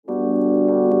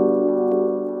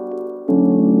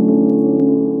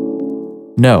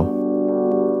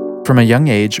No. From a young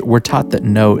age, we're taught that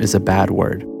no is a bad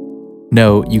word.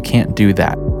 No, you can't do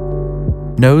that.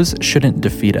 No's shouldn't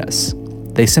defeat us.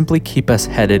 They simply keep us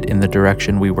headed in the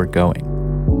direction we were going.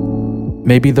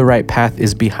 Maybe the right path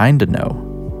is behind a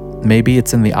no. Maybe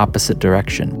it's in the opposite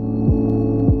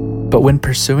direction. But when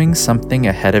pursuing something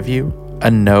ahead of you, a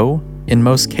no, in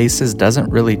most cases, doesn't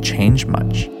really change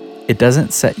much. It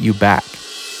doesn't set you back.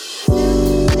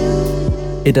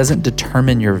 It doesn't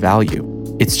determine your value.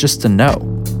 It's just a no.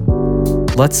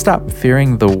 Let's stop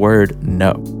fearing the word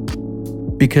no.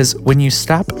 Because when you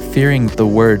stop fearing the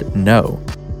word no,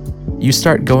 you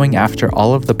start going after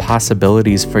all of the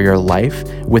possibilities for your life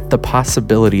with the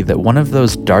possibility that one of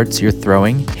those darts you're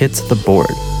throwing hits the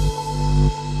board.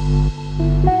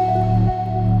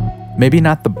 Maybe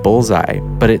not the bullseye,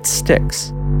 but it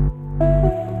sticks.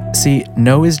 See,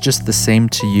 no is just the same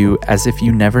to you as if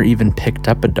you never even picked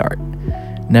up a dart,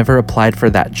 never applied for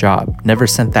that job, never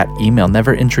sent that email,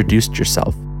 never introduced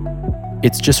yourself.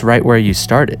 It's just right where you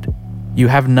started. You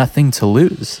have nothing to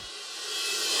lose.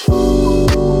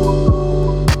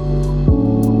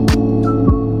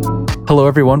 Hello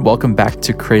everyone, welcome back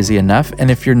to Crazy Enough, and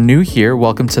if you're new here,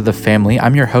 welcome to the family.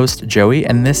 I'm your host, Joey,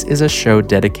 and this is a show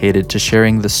dedicated to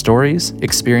sharing the stories,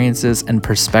 experiences, and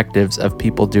perspectives of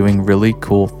people doing really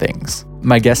cool things.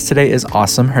 My guest today is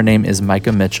awesome. Her name is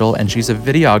Micah Mitchell, and she's a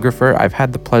videographer I've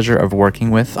had the pleasure of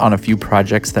working with on a few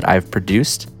projects that I've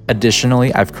produced.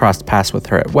 Additionally, I've crossed paths with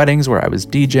her at weddings where I was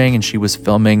DJing and she was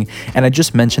filming, and I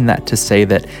just mentioned that to say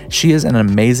that she is an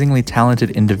amazingly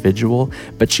talented individual,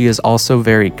 but she is also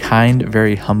very kind,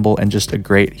 very humble, and just a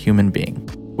great human being.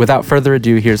 Without further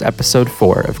ado, here's episode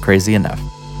 4 of Crazy Enough.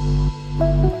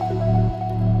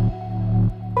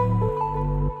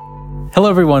 Hello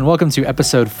everyone, welcome to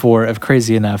episode 4 of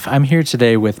Crazy Enough. I'm here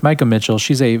today with Micah Mitchell.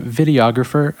 She's a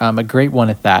videographer, a great one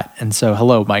at that. And so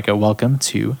hello Micah, welcome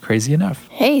to Crazy Enough.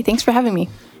 Hey, thanks for having me.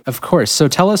 Of course. So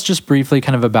tell us just briefly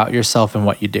kind of about yourself and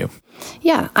what you do.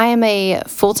 Yeah, I am a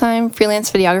full-time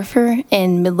freelance videographer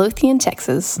in Midlothian,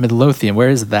 Texas. Midlothian, where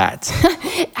is that?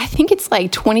 I think it's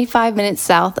like 25 minutes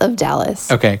south of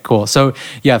Dallas. Okay, cool. So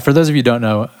yeah, for those of you who don't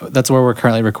know, that's where we're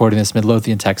currently recording this,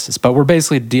 Midlothian, Texas. But we're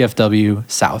basically DFW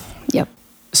South. Yep.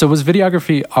 So was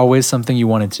videography always something you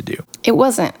wanted to do? It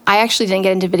wasn't. I actually didn't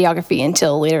get into videography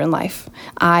until later in life.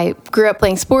 I grew up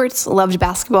playing sports, loved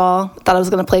basketball, thought I was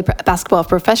going to play basketball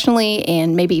professionally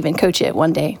and maybe even coach it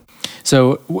one day.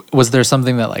 So was there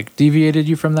something that like deviated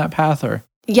you from that path or?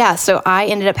 Yeah, so I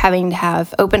ended up having to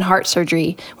have open heart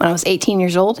surgery when I was 18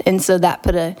 years old, and so that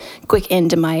put a quick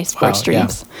end to my sports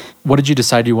dreams. Yeah. What did you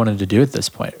decide you wanted to do at this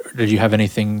point? Or did you have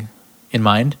anything in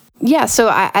mind? Yeah, so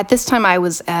at this time I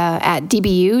was at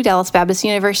DBU, Dallas Baptist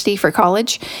University, for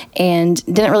college, and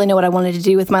didn't really know what I wanted to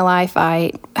do with my life.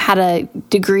 I had a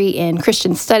degree in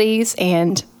Christian studies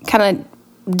and kind of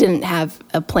didn't have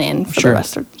a plan for the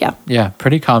rest of, Yeah,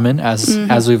 pretty common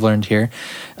as we've learned here.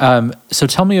 So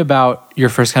tell me about your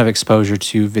first kind of exposure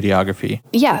to videography.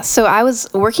 Yeah, so I was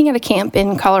working at a camp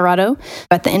in Colorado.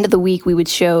 At the end of the week, we would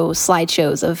show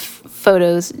slideshows of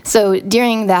photos. So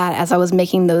during that, as I was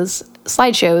making those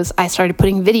slideshows, I started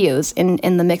putting videos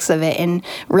in the mix of it and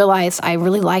realized I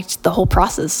really liked the whole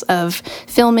process of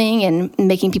filming and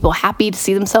making people happy to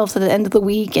see themselves at the end of the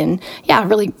week. And yeah, I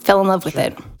really fell in love with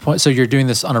it. So you're doing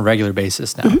this on a regular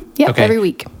basis now? Mm-hmm. Yeah, okay. Every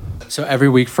week. So every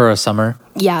week for a summer?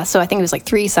 Yeah, so I think it was like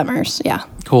 3 summers, yeah.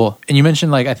 Cool. And you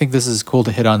mentioned, like, I think this is cool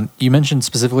to hit on, you mentioned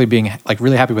specifically being like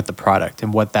really happy with the product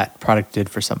and what that product did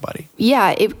for somebody.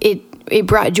 Yeah, it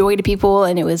brought joy to people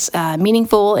and it was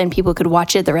meaningful and people could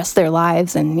watch it the rest of their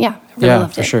lives and I really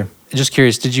loved it. Yeah, for sure. Just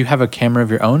curious, did you have a camera of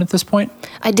your own at this point?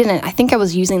 I didn't. I think I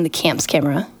was using the camp's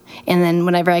camera. And then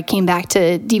whenever I came back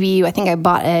to DBU, I think I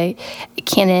bought a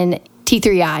Canon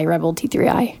T3i, Rebel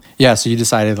T3i. Yeah, so you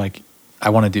decided like, I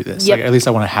want to do this. Yep. Like, at least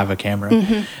I want to have a camera.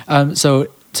 Mm-hmm. So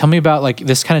tell me about like,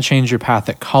 this kind of changed your path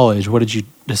at college. What did you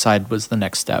decide was the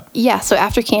next step? Yeah, so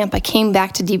after camp, I came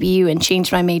back to DBU and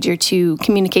changed my major to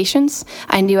communications.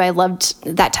 I knew I loved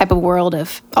that type of world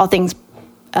of all things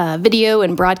video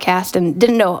and broadcast and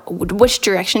didn't know which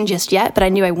direction just yet, but I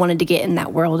knew I wanted to get in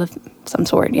that world of some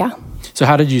sort, yeah. So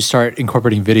how did you start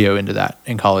incorporating video into that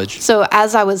in college? So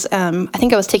as I was, I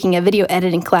think I was taking a video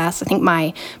editing class. I think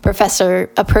my professor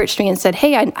approached me and said,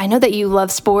 hey, I know that you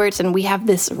love sports and we have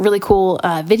this really cool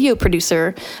video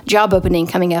producer job opening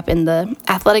coming up in the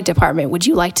athletic department. Would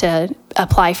you like to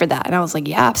apply for that? And I was like,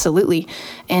 yeah, absolutely.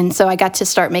 And so I got to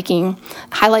start making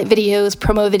highlight videos,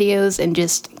 promo videos, and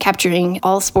just capturing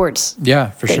all sports.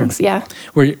 Yeah, for things. Sure. Yeah.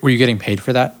 Were you getting paid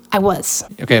for that? I was.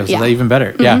 Okay, so yeah. Even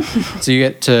better. Yeah. So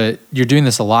you're doing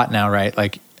this a lot now, right?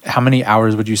 Like, How many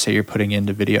hours would you say you're putting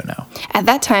into video now? At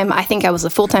that time, I think I was a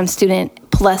full-time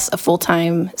student plus a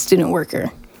full-time student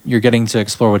worker. You're getting to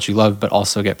explore what you love, but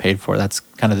also get paid for. That's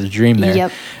kind of the dream there.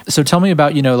 Yep. So tell me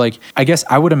about, like, I guess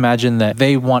I would imagine that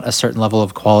they want a certain level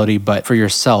of quality, but for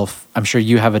yourself, I'm sure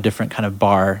you have a different kind of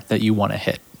bar that you want to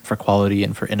hit for quality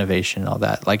and for innovation and all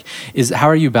that. Like, how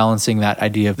are you balancing that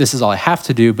idea of this is all I have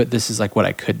to do, but this is like what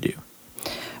I could do?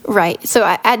 Right. So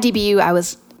at DBU, I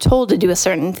was told to do a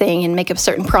certain thing and make a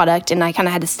certain product, and I kind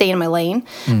of had to stay in my lane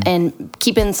and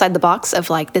keep inside the box of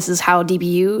like, this is how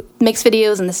DBU makes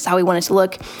videos and this is how we want it to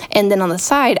look. And then on the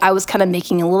side, I was kind of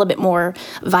making a little bit more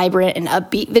vibrant and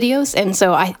upbeat videos. And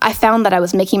so I found that I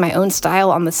was making my own style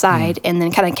on the side and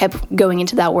then kind of kept going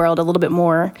into that world a little bit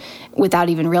more without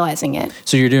even realizing it.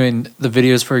 So you're doing the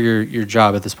videos for your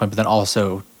job at this point, but then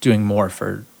also doing more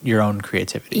for your own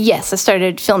creativity. Yes, I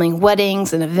started filming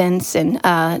weddings and events and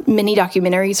mini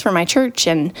documentaries for my church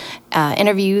and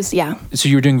interviews. Yeah. So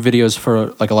you were doing videos for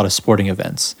like a lot of sporting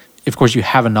events. Of course, you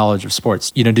have a knowledge of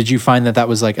sports. Did you find that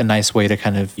was like a nice way to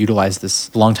kind of utilize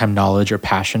this long-time knowledge or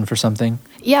passion for something?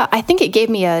 Yeah, I think it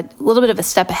gave me a little bit of a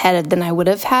step ahead than I would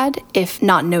have had if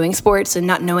not knowing sports and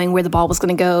not knowing where the ball was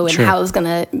going to go and how it was going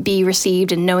to be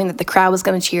received and knowing that the crowd was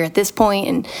going to cheer at this point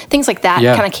and things like that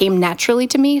kind of came naturally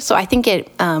to me. So I think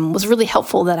it was really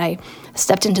helpful that I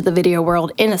stepped into the video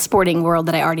world in a sporting world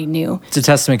that I already knew. It's a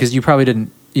testament because you probably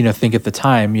didn't think at the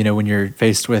time, when you're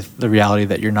faced with the reality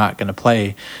that you're not going to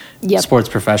play sports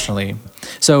professionally.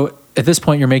 So at this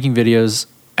point, you're making videos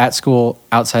at school,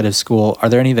 outside of school. Are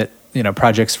there any that,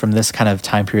 projects from this kind of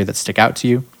time period that stick out to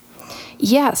you?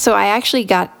 Yeah, so I actually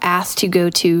got asked to go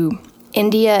to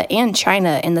India and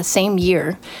China in the same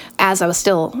year as I was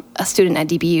still a student at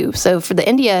DBU. So for the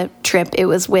India trip, it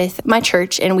was with my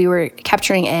church, and we were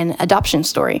capturing an adoption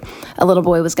story. A little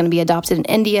boy was going to be adopted in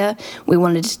India. We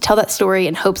wanted to tell that story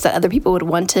in hopes that other people would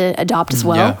want to adopt as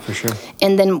well. Yeah, for sure.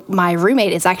 And then my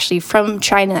roommate is actually from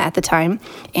China at the time,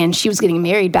 and she was getting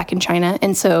married back in China.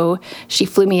 And so she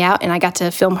flew me out, and I got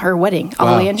to film her wedding all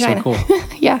the way in China. So cool.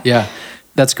 Yeah. Yeah.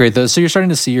 That's great, though. So you're starting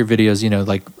to see your videos,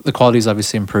 like the quality is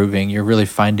obviously improving. You're really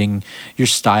finding your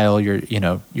style,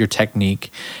 your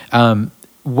technique.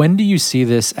 When do you see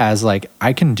this as like,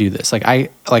 I can do this? I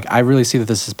really see that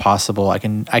this is possible. I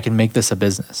can make this a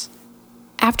business.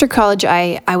 After college,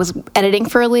 I was editing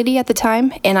for a lady at the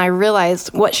time, and I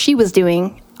realized what she was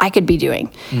doing, I could be doing.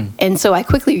 And so I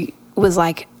quickly was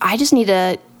like, I just need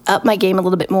to up my game a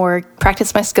little bit more,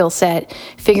 practice my skill set,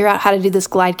 figure out how to do this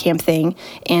glide cam thing,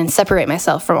 and separate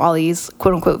myself from all these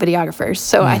quote unquote videographers.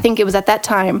 So I think it was at that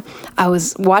time I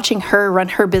was watching her run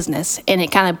her business, and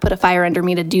it kind of put a fire under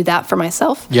me to do that for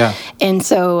myself. Yeah. And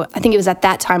so I think it was at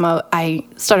that time I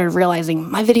started realizing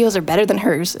my videos are better than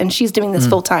hers, and she's doing this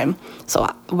full time. So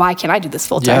why can't I do this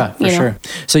full time? Yeah, for sure.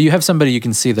 So you have somebody you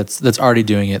can see that's already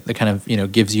doing it, that kind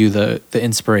of gives you the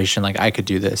inspiration, like I could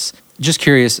do this. Just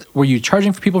curious, were you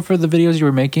charging for people for the videos you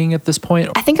were making at this point?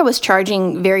 I think I was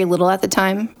charging very little at the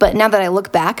time, but now that I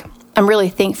look back, I'm really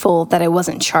thankful that I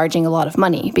wasn't charging a lot of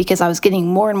money because I was getting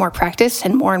more and more practice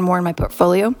and more in my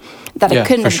portfolio that I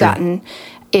couldn't have gotten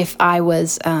if I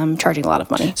was charging a lot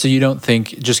of money. So you don't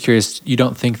think, just curious, you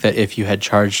don't think that if you had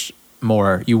charged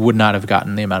more, you would not have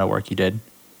gotten the amount of work you did?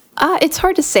 It's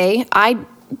hard to say. I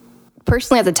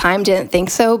personally at the time didn't think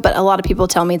so, but a lot of people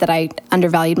tell me that I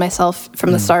undervalued myself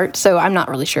from the start, so I'm not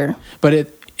really sure. But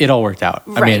it all worked out.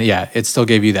 Right. I mean, it still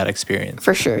gave you that experience.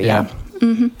 For sure, yeah.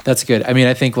 Mm-hmm. That's good. I mean,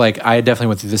 I think I definitely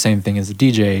went through the same thing as a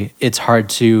DJ. It's hard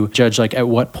to judge at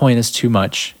what point is too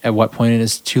much, at what point it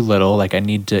is too little. I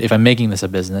need to, if I'm making this a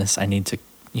business, I need to,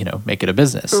 make it a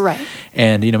business. Right.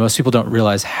 And, most people don't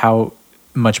realize how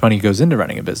much money goes into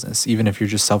running a business, even if you're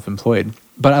just self-employed.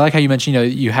 But I like how you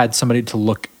mentioned, you had somebody to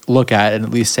look at and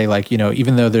at least say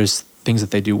even though there's things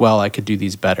that they do well, I could do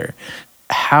these better.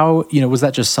 How, was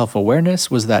that just self-awareness?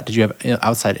 Did you have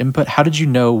outside input? How did you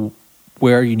know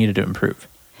where you needed to improve?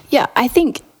 Yeah, I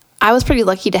think I was pretty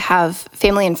lucky to have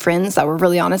family and friends that were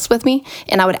really honest with me.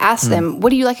 And I would ask them, what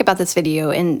do you like about this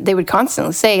video? And they would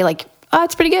constantly say oh,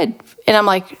 it's pretty good. And I'm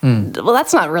like, well,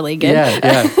 that's not really good.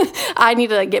 Yeah. I need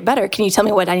to get better. Can you tell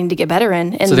me what I need to get better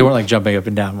in? And so they weren't jumping up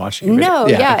and down watching your video? No,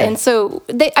 yeah. Okay. And so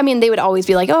they would always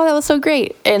be like, oh, that was so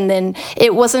great. And then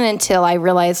it wasn't until I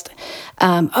realized,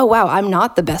 oh, wow, I'm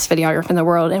not the best videographer in the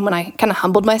world. And when I kind of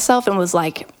humbled myself and was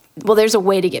like, well, there's a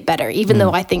way to get better, even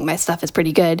though I think my stuff is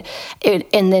pretty good.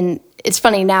 And then it's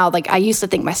funny now, like I used to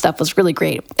think my stuff was really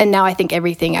great. And now I think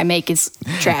everything I make is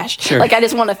trash. Sure. Like I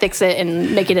just want to fix it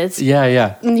and make it as...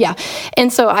 Yeah.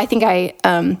 And so I think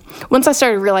once I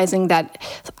started realizing that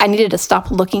I needed to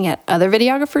stop looking at other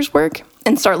videographers' work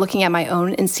and start looking at my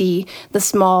own and see the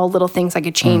small little things I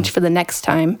could change for the next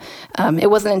time. It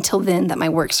wasn't until then that my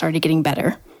work started getting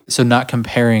better. So not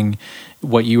comparing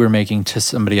what you were making to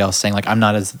somebody else, saying like, I'm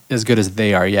not as good as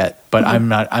they are yet, but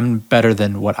I'm better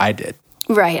than what I did.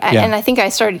 Right. And I think I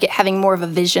started having more of a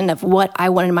vision of what I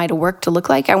wanted my work to look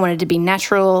like. I wanted to be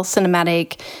natural,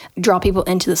 cinematic, draw people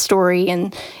into the story.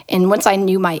 And once I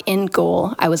knew my end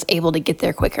goal, I was able to get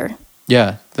there quicker.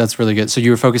 Yeah, that's really good. So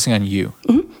you were focusing on you,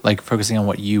 like focusing on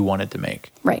what you wanted to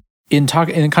make. Right. And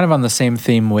kind of on the same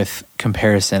theme with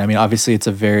comparison. I mean, obviously it's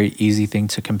a very easy thing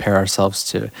to compare ourselves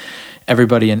to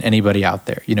everybody and anybody out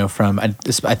there, from, I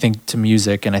think, to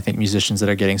music, and I think musicians that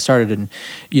are getting started, and,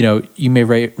 you may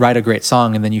write a great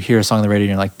song and then you hear a song on the radio and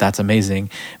you're like, that's amazing.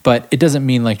 But it doesn't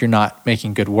mean like you're not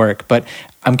making good work. But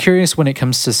I'm curious when it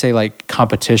comes to, say, like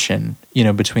competition,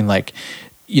 between like,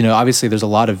 obviously there's a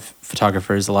lot of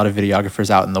photographers, a lot of videographers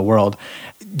out in the world.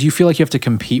 Do you feel like you have to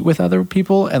compete with other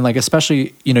people? And like,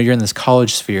 especially, you're in this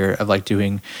college sphere of like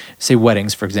doing, say,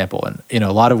 weddings, for example. And,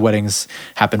 a lot of weddings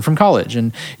happen from college.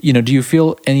 And, do you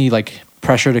feel any like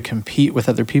pressure to compete with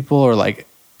other people, or like,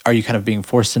 are you kind of being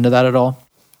forced into that at all?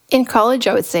 In college,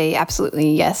 I would say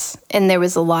absolutely yes. And there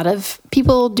was a lot of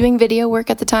people doing video work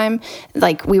at the time.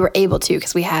 Like we were able to,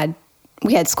 because we had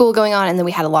school going on, and then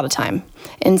we had a lot of time.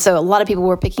 And so a lot of people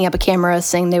were picking up a camera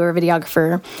saying they were a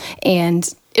videographer, and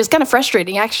it was kind of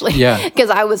frustrating actually. Yeah. Because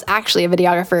I was actually a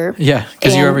videographer. Yeah.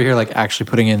 Because you're over here like actually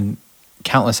putting in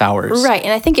countless hours. Right.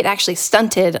 And I think it actually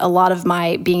stunted a lot of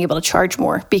my being able to charge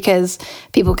more, because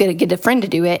people could get a friend to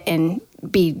do it and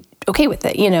be okay with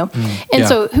it, And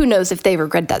so who knows if they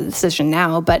regret that decision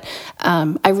now. But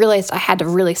I realized I had to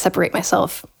really separate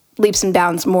myself leaps and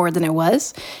bounds more than I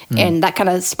was. And that kind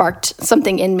of sparked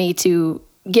something in me to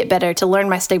get better, to learn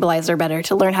my stabilizer better,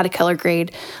 to learn how to color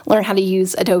grade, learn how to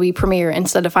use Adobe Premiere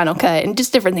instead of Final Cut, and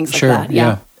just different things like that.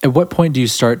 Yeah. At what point do you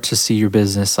start to see your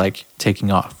business like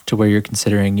taking off to where you're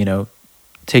considering,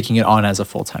 taking it on as a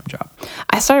full-time job?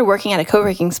 I started working at a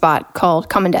co-working spot called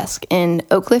Common Desk in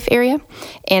Oak Cliff area.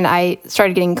 And I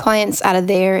started getting clients out of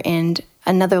there, and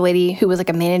another lady who was like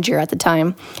a manager at the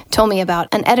time told me about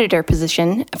an editor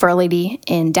position for a lady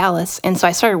in Dallas. And so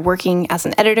I started working as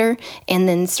an editor, and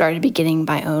then started beginning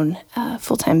my own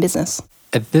full-time business.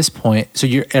 At this point, so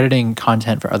you're editing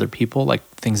content for other people, like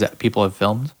things that people have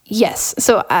filmed? Yes.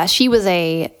 So she was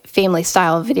a family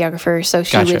style videographer. So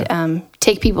she would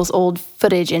take people's old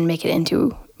footage and make it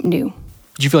into new.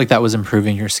 Did you feel like that was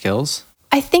improving your skills?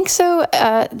 I think so.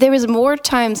 There was more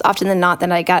times often than not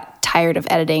that I got tired of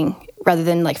editing rather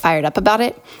than like fired up about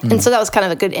it. And so that was kind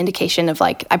of a good indication of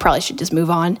like, I probably should just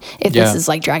move on if this is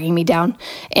like dragging me down.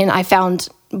 And I found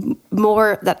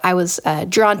more that I was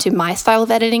drawn to my style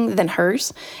of editing than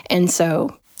hers. And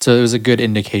so it was a good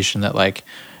indication that like,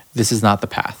 this is not the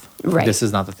path. Right. This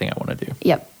is not the thing I want to do.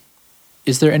 Yep.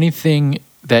 Is there anything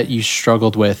that you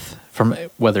struggled with from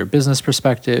whether business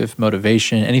perspective,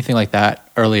 motivation, anything like that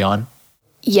early on?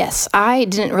 Yes. I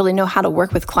didn't really know how to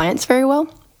work with clients very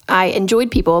well. I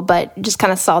enjoyed people, but just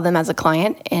kind of saw them as a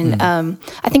client. And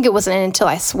I think it wasn't until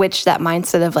I switched that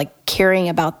mindset of like caring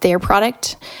about their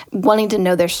product, wanting to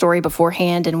know their story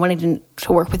beforehand, and wanting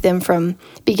to work with them from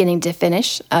beginning to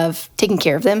finish of taking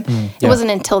care of them. It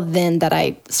wasn't until then that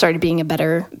I started being a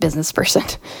better business person.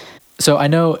 So I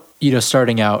know,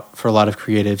 starting out for a lot of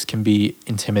creatives can be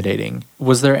intimidating.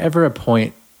 Was there ever a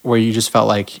point where you just felt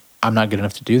like, I'm not good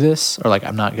enough to do this, or like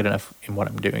I'm not good enough in what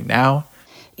I'm doing now?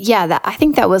 Yeah, I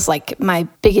think that was like my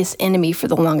biggest enemy for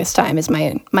the longest time, is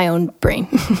my own brain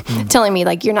telling me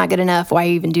like, you're not good enough. Why are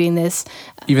you even doing this?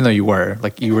 Even though you were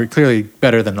clearly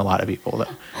better than a lot of people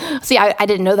though. See, I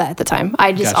didn't know that at the time.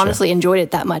 I just honestly enjoyed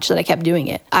it that much that I kept doing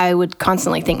it. I would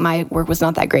constantly think my work was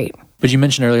not that great. But you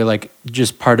mentioned earlier, like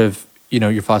just part of,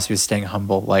 your philosophy is staying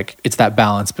humble. Like it's that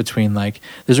balance between like,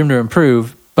 there's room to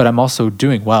improve, but I'm also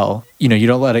doing well. You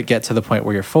don't let it get to the point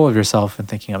where you're full of yourself and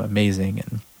thinking I'm amazing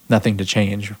and nothing to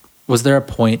change. Was there a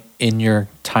point in your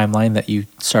timeline that you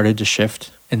started to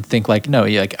shift and think like, no,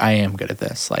 like I am good at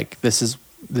this. Like this is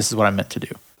what I'm meant to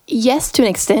do? Yes, to an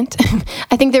extent.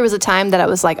 I think there was a time that I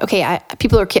was like, okay,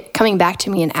 people are coming back to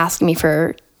me and asking me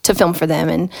to film for them.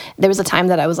 And there was a time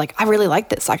that I was like, I really like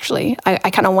this actually. I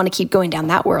kind of want to keep going down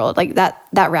that world, like that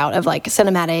route of like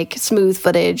cinematic, smooth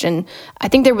footage. And I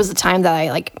think there was a time that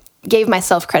I like gave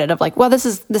myself credit of like, well, this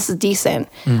is decent.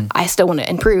 I still want to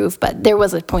improve, but there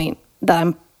was a point that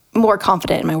I'm more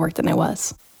confident in my work than I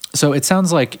was. So it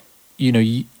sounds like,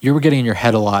 you were getting in your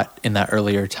head a lot in that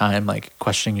earlier time, like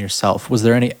questioning yourself. Was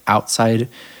there any outside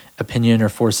opinion or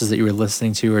forces that you were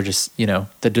listening to, or just,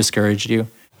 that discouraged you?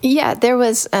 Yeah, there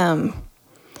was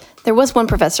one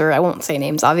professor, I won't say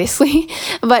names obviously,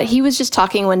 but he was just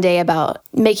talking one day about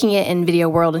making it in video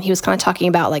world, and he was kind of talking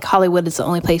about like Hollywood is the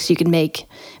only place you can make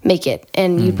it,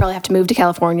 and you'd probably have to move to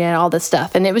California and all this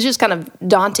stuff. And it was just kind of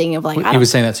daunting of like, He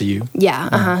was saying that to you?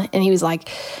 Yeah, And he was like,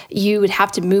 you would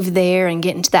have to move there and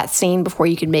get into that scene before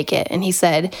you could make it. And he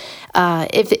said,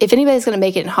 if anybody's going to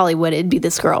make it in Hollywood, it'd be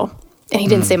this girl. And he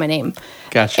didn't say my name.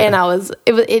 Gotcha. And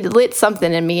it lit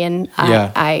something in me, and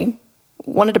I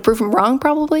wanted to prove him wrong,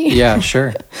 probably. Yeah,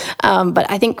 sure. But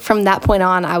I think from that point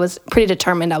on, I was pretty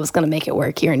determined I was going to make it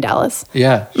work here in Dallas.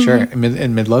 Yeah, sure.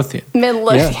 In Midlothian.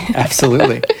 Midlothian. Yeah,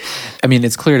 absolutely. I mean,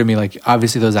 it's clear to me, like,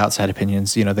 obviously those outside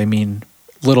opinions, they mean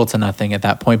little to nothing at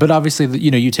that point. But obviously,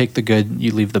 you take the good,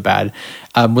 you leave the bad.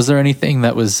 Was there anything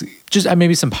that was just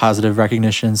maybe some positive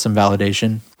recognition, some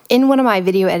validation? In one of my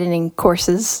video editing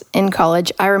courses in college,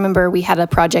 I remember we had a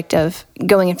project of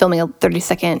going and filming a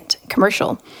 30-second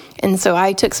commercial. And so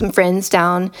I took some friends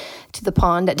down to the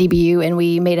pond at DBU, and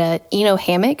we made a Eno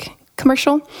hammock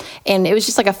commercial. And it was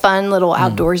just like a fun little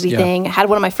outdoorsy thing. I had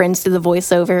one of my friends do the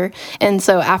voiceover. And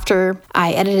so after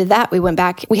I edited that, we went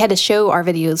back. We had to show our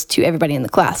videos to everybody in the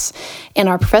class. And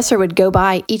our professor would go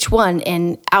by each one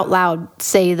and out loud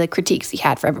say the critiques he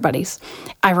had for everybody's.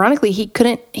 Ironically, he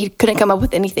couldn't come up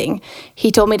with anything.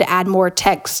 He told me to add more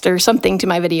text or something to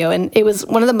my video. And it was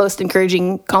one of the most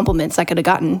encouraging compliments I could have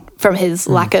gotten from his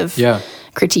lack of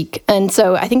critique. And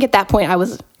so I think at that point I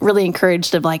was really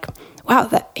encouraged of like, wow,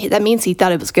 that means he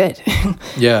thought it was good.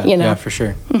 Yeah, for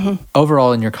sure.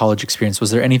 Overall, in your college experience, was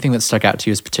there anything that stuck out to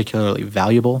you as particularly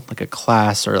valuable, like a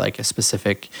class or like a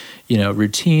specific,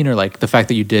 routine, or like the fact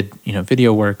that you did,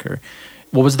 video work? Or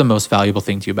what was the most valuable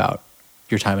thing to you about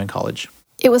your time in college?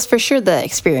 It was for sure the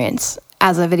experience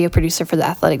as a video producer for the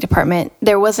athletic department.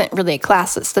 There wasn't really a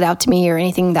class that stood out to me or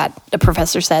anything that a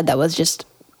professor said that was just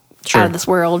out of this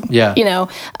world. Yeah.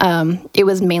 It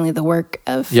was mainly the work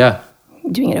of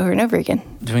doing it over and over again.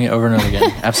 Doing it over and over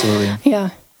again. Absolutely.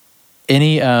 Yeah.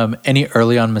 Any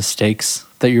early on mistakes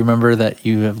that you remember that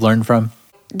you have learned from?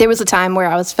 There was a time where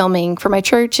I was filming for my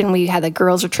church, and we had a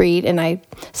girls' retreat, and I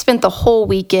spent the whole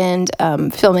weekend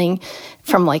filming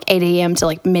from like 8 a.m. to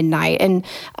like midnight. And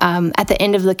at the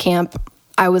end of the camp,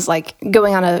 I was like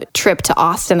going on a trip to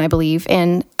Austin, I believe,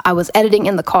 and I was editing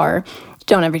in the car.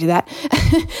 Don't ever do that.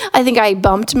 I think I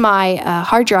bumped my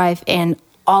hard drive, and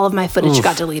all of my footage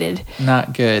got deleted.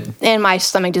 Not good. And my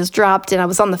stomach just dropped, and I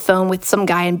was on the phone with some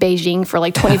guy in Beijing for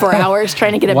like 24 hours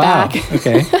trying to get it back.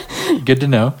 Okay. Good to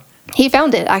know. He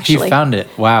found it, actually. He found it.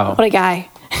 Wow. What a guy.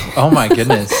 Oh my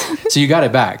goodness. So you got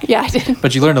it back. Yeah, I did.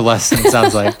 But you learned a lesson, it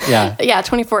sounds like. Yeah. Yeah,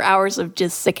 24 hours of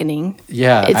just sickening.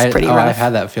 Yeah. It's pretty rough. I've had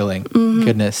that feeling.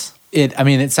 Goodness. It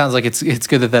sounds like it's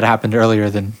good that happened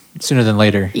sooner than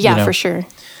later. Yeah, for sure.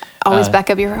 Always back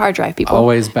up your hard drive, people.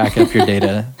 Always back up your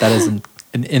data. That is an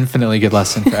infinitely good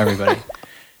lesson for everybody.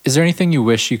 Is there anything you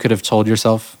wish you could have told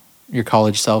yourself, your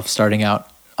college self, starting out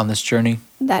on this journey?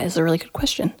 That is a really good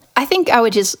question. I think I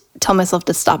would just tell myself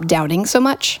to stop doubting so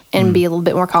much and be a little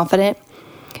bit more confident.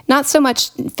 Not so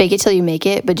much fake it till you make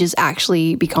it, but just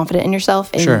actually be confident in yourself.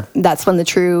 And that's when the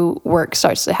true work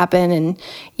starts to happen, and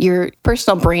your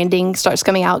personal branding starts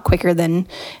coming out quicker than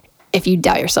if you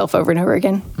doubt yourself over and over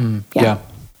again. Yeah.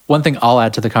 One thing I'll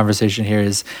add to the conversation here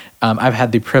is I've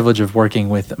had the privilege of working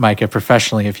with Micah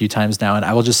professionally a few times now, and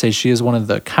I will just say she is one of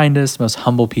the kindest, most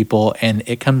humble people, and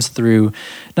it comes through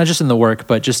not just in the work,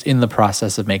 but just in the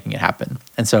process of making it happen.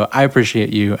 And so I appreciate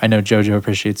you. I know JoJo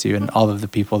appreciates you, and all of the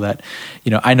people that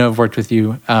I know have worked with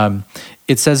you.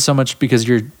 It says so much because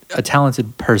you're a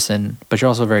talented person, but you're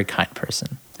also a very kind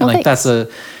person. And that's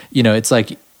it's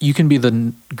like, you can be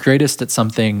the greatest at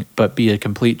something, but be a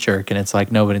complete jerk. And it's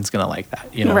like, nobody's going to like that.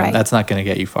 Right. That's not going to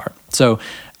get you far. So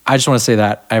I just want to say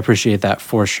that I appreciate that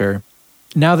for sure.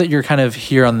 Now that you're kind of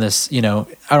here on this, I don't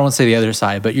want to say the other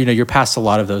side, but you're past a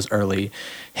lot of those early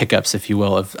hiccups, if you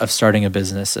will, of starting a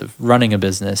business, of running a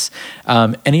business.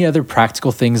 Any other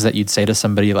practical things that you'd say to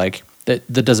somebody like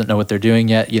that doesn't know what they're doing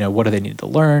yet? What do they need to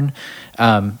learn?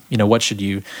 What should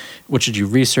you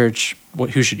research?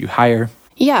 Who should you hire?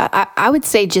 Yeah, I would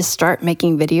say just start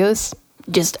making videos.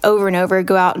 just over and over,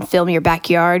 go out and film your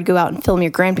backyard, go out and film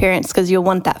your grandparents, because you'll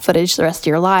want that footage the rest of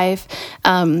your life.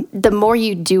 The more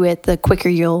you do it, the quicker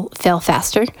you'll fail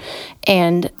faster.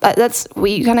 And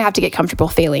you kind of have to get comfortable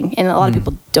failing. And a lot of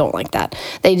people don't like that.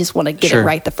 They just want to get it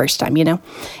right the first time,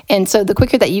 And so the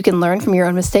quicker that you can learn from your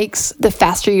own mistakes, the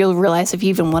faster you'll realize if you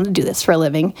even want to do this for a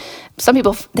living. Some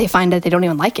people, they find that they don't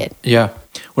even like it. Yeah.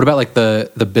 What about like the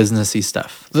businessy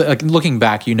stuff? Like looking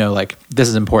back, like this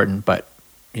is important, but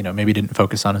maybe didn't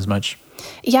focus on as much.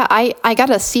 Yeah, I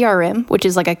got a CRM, which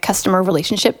is like a customer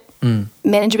relationship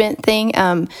management thing.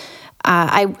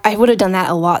 I would have done that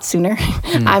a lot sooner.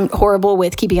 I'm horrible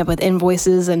with keeping up with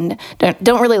invoices and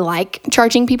don't really like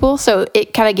charging people. So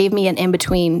it kind of gave me an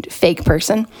in-between fake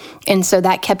person. And so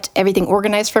that kept everything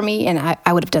organized for me. And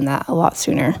I would have done that a lot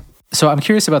sooner. So I'm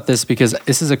curious about this because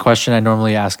this is a question I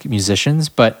normally ask musicians,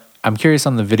 but I'm curious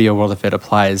on the video world if it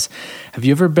applies. Have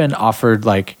you ever been offered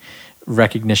like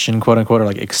recognition, quote unquote, or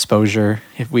like exposure?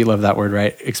 If we love that word,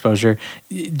 right? Exposure.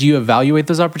 Do you evaluate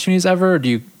those opportunities ever, or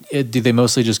do they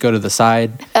mostly just go to the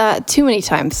side? Too many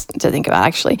times to think about,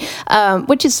 actually,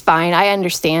 which is fine. I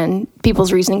understand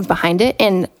people's reasonings behind it.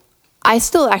 And I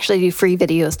still actually do free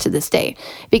videos to this day,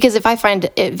 because if I find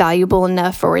it valuable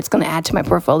enough or it's going to add to my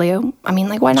portfolio, I mean,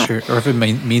 like, why not? Sure. Or if it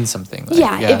means something.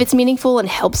 Like, if it's meaningful and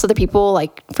helps other people,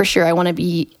 like, for sure, I want to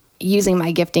be using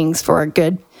my giftings for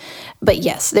good. But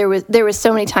yes, there was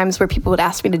so many times where people would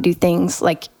ask me to do things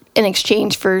like in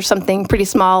exchange for something pretty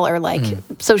small, or like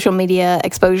social media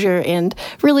exposure. And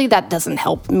really that doesn't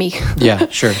help me. Yeah,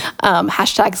 sure.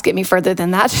 Hashtags get me further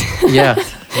than that. Yeah,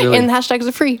 really. And hashtags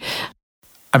are free.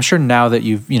 I'm sure now that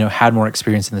you've, had more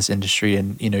experience in this industry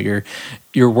and,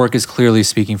 your work is clearly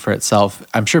speaking for itself.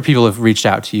 I'm sure people have reached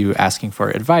out to you asking for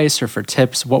advice or for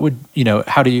tips. What would,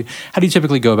 how do you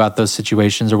typically go about those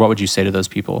situations, or what would you say to those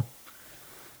people?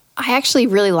 I actually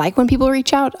really like when people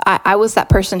reach out. I was that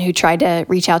person who tried to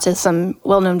reach out to some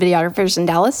well-known videographers in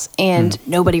Dallas, and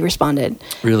nobody responded.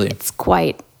 Really? It's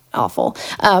quite awful.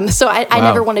 So I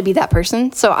never want to be that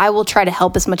person. So I will try to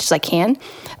help as much as I can.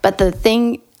 But the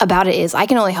thing about it is I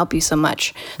can only help you so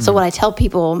much. So what I tell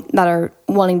people that are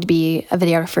wanting to be a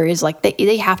videographer is like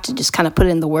they have to just kind of put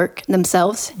in the work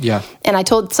themselves. Yeah. And I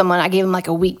told someone, I gave them like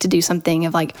a week to do something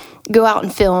of like, go out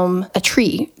and film a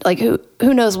tree. Like who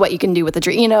knows what you can do with a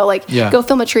tree, go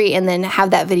film a tree and then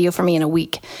have that video for me in a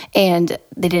week. And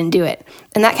they didn't do it.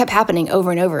 And that kept happening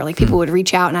over and over. Like people would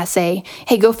reach out and I say,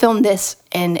 hey, go film this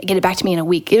and get it back to me in a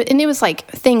week. And it was like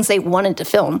things they wanted to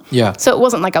film. Yeah. So it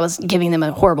wasn't like I was giving them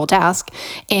a horrible task,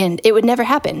 and it would never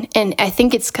happen. And I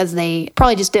think it's because they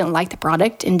probably just didn't like the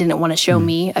product and didn't want to show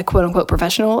me a quote unquote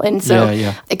professional. And so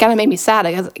it kind of made me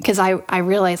sad because I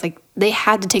realized like they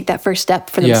had to take that first step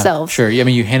for themselves. Sure. I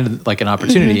mean, you handed like an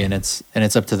opportunity and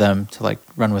it's up to them to like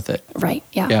run with it. Right.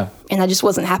 Yeah. Yeah. And that just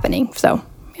wasn't happening. So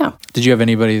yeah. Did you have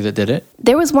anybody that did it?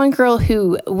 There was one girl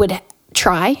who would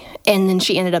try, and then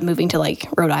she ended up moving to like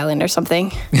Rhode Island or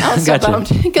something. I was so bummed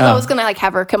because I was gonna like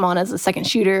have her come on as a second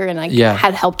shooter, and I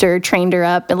had helped her, trained her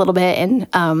up a little bit,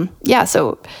 and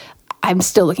so I'm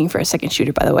still looking for a second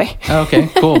shooter, by the way. Okay,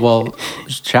 cool. Well,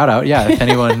 shout out. Yeah, if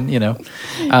anyone,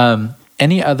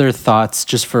 any other thoughts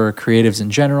just for creatives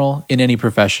in general in any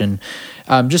profession,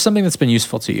 just something that's been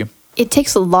useful to you? It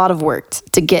takes a lot of work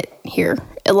to get here,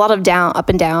 a lot of up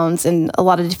and downs and a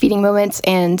lot of defeating moments,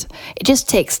 and it just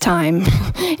takes time.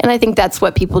 And I think that's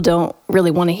what people don't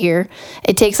really want to hear.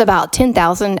 It takes about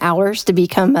 10,000 hours to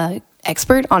become an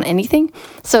expert on anything.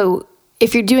 So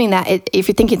if you're doing that, if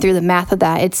you're thinking through the math of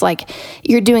that, it's like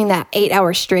you're doing that 8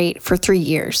 hours straight for 3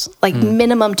 years, like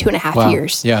minimum 2.5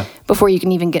 years before you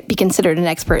can even be considered an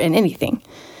expert in anything.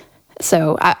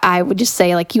 So I would just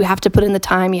say, like, you have to put in the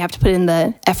time, you have to put in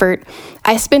the effort.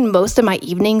 I spend most of my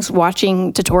evenings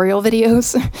watching tutorial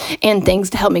videos and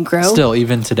things to help me grow. Still,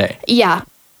 even today? Yeah.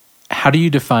 How do you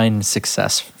define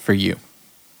success for you?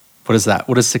 What is that?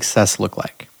 What does success look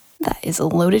like? That is a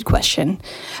loaded question.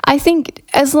 I think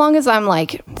as long as I'm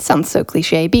like, sounds so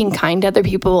cliche, being kind to other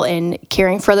people and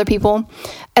caring for other people,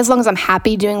 as long as I'm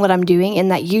happy doing what I'm doing,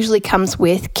 and that usually comes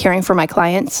with caring for my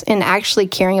clients and actually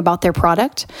caring about their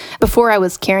product. Before I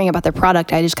was caring about their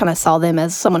product, I just kind of saw them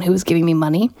as someone who was giving me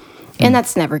money. And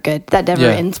that's never good. That never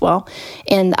ends well.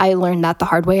 And I learned that the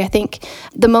hard way, I think.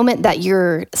 The moment that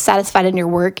you're satisfied in your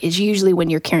work is usually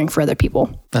when you're caring for other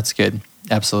people. That's good.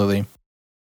 Absolutely.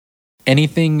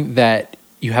 Anything that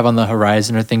you have on the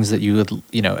horizon or things that you would,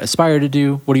 aspire to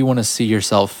do? What do you want to see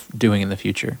yourself doing in the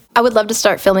future? I would love to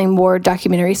start filming more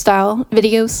documentary style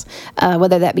videos,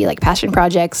 whether that be like passion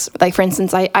projects. Like for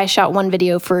instance, I shot one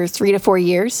video for 3 to 4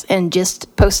 years and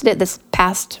just posted it this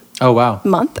past Oh, wow.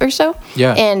 month or so.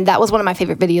 Yeah. And that was one of my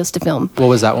favorite videos to film. What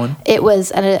was that one? It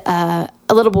was a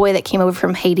little boy that came over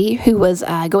from Haiti who was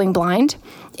going blind.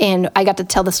 And I got to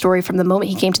tell the story from the moment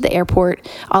he came to the airport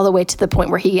all the way to the point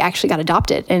where he actually got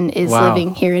adopted and is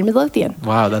living here in Midlothian.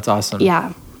 Wow, that's awesome.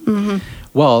 Yeah.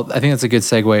 Well, I think that's a good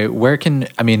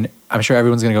segue. I'm sure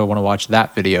everyone's going to go want to watch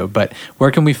that video, but where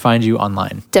can we find you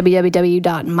online?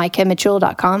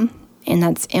 www.micahmitchell.com, and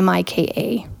that's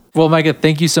MIKA. Well, Micah,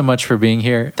 thank you so much for being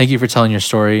here. Thank you for telling your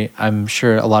story. I'm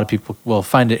sure a lot of people will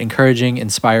find it encouraging,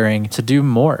 inspiring to do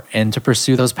more and to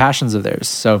pursue those passions of theirs.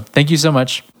 So thank you so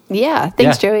much. Yeah,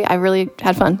 thanks, Joey. I really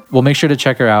had fun. Well, make sure to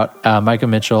check her out, Micah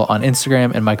Mitchell, on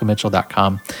Instagram and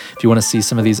micahmitchell.com if you want to see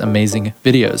some of these amazing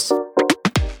videos.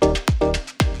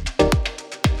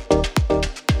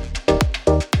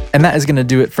 And that is going to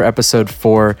do it for episode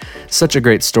 4. Such a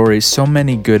great story. So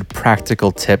many good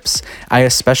practical tips. I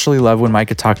especially love when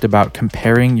Micah talked about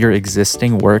comparing your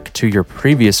existing work to your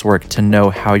previous work to know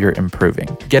how you're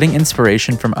improving. Getting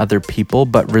inspiration from other people,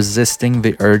 but resisting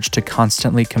the urge to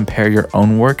constantly compare your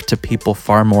own work to people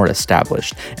far more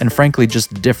established and frankly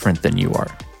just different than you are.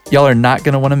 Y'all are not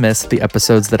going to want to miss the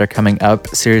episodes that are coming up.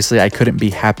 Seriously, I couldn't be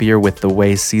happier with the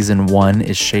way season 1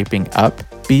 is shaping up.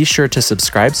 Be sure to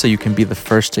subscribe so you can be the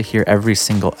first to hear every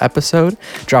single episode.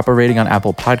 Drop a rating on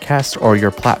Apple Podcasts or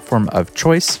your platform of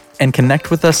choice. And connect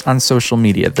with us on social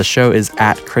media. The show is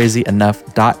at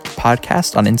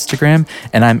crazyenough.podcast on Instagram.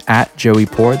 And I'm at Joey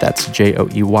Poore. That's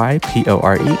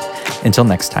JoeyPore. Until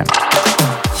next time.